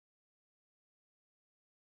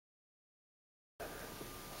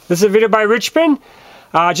This is a video by Richmond.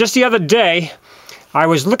 Just the other day, I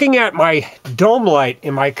was looking at my dome light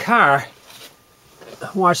in my car.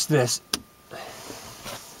 Watch this.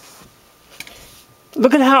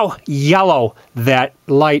 Look at how yellow that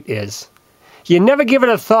light is. You never give it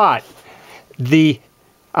a thought. The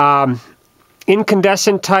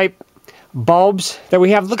incandescent type bulbs that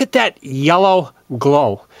we have, look at that yellow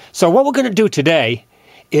glow. So what we're going to do today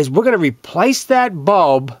is we're going to replace that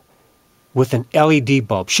bulb with an LED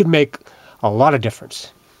bulb. Should make a lot of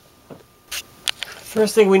difference.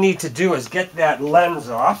 First thing we need to do is get that lens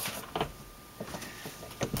off.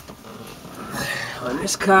 On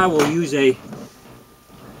this car we'll use a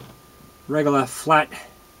regular flat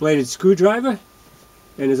bladed screwdriver,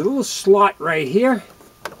 and there's a little slot right here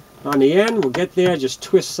on the end. We'll get there, just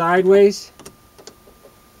twist sideways,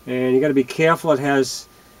 and you got to be careful. It has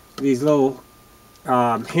these little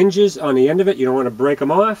hinges on the end of it. You don't want to break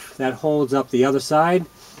them off. That holds up the other side.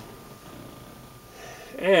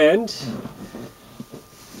 And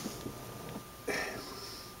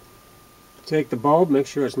take the bulb, make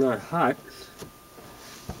sure it's not hot.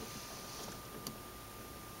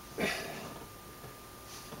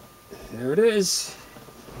 There it is.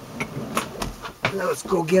 Now let's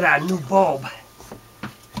go get our new bulb.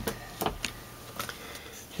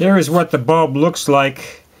 Here is what the bulb looks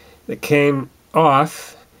like that came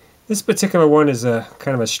off. This particular one is a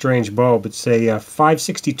kind of a strange bulb. It's a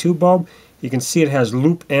 562 bulb. You can see it has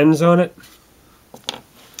loop ends on it.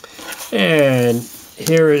 And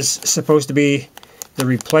here is supposed to be the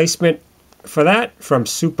replacement for that from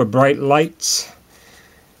Super Bright Lights.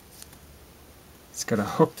 It's got a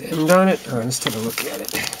hooked end on it. All right, let's take a look at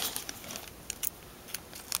it.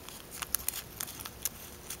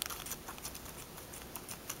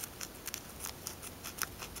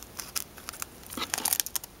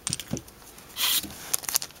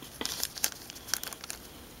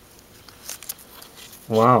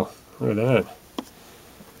 Wow, look at that.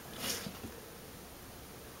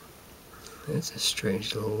 That's a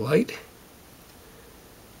strange little light.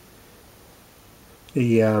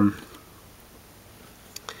 The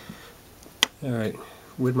alright,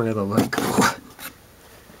 where'd my other light go?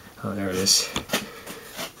 Oh, there it is.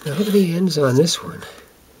 Now look at the ends on this one.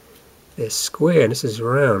 They're square and this is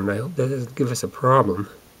round. I hope that doesn't give us a problem.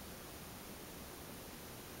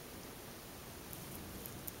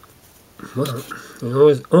 Well,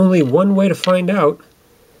 there's only one way to find out,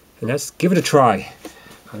 and that's give it a try.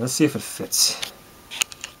 Let's see if it fits.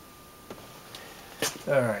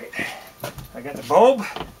 Alright, I got the bulb.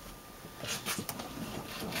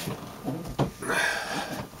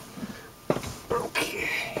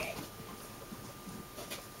 Okay.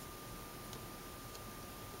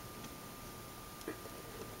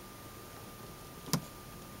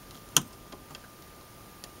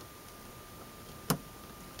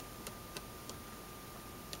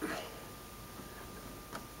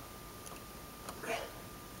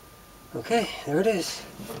 Okay, there it is.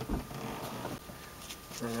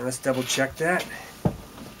 And let's double check that.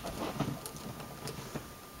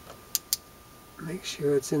 Make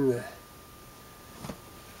sure it's in the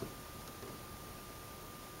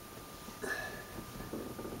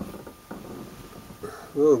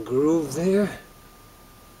little groove there.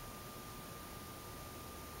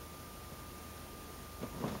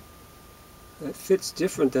 That fits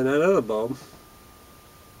different than that other bulb.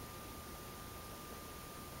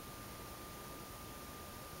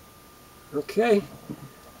 Okay,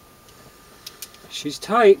 she's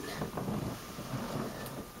tight.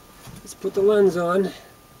 Let's put the lens on.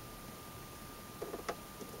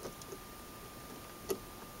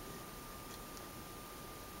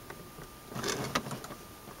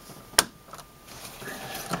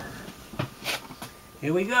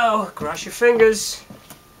 Here we go. Cross your fingers.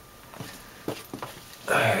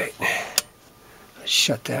 Alright, let's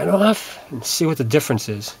shut that off and see what the difference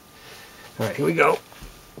is. Alright, here we go.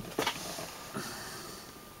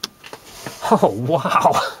 Oh,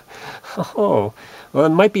 wow. Oh, well, it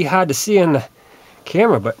might be hard to see on the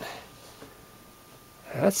camera, but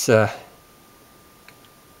that's a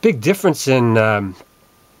big difference in the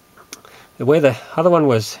way the other one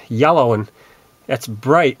was yellow, and that's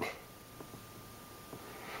bright.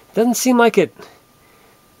 It doesn't seem like it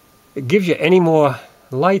gives you any more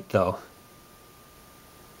light, though.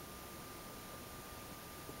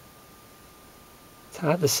 It's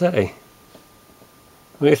hard to say.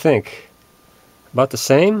 What do you think? About the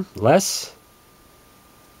same? Less?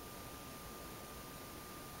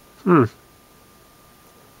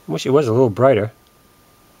 Wish it was a little brighter.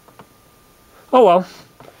 Oh well.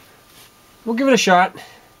 We'll give it a shot.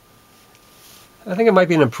 I think it might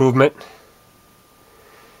be an improvement.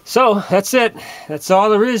 So that's it. That's all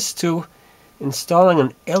there is to installing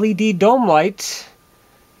an LED dome light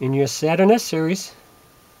in your Saturn S series.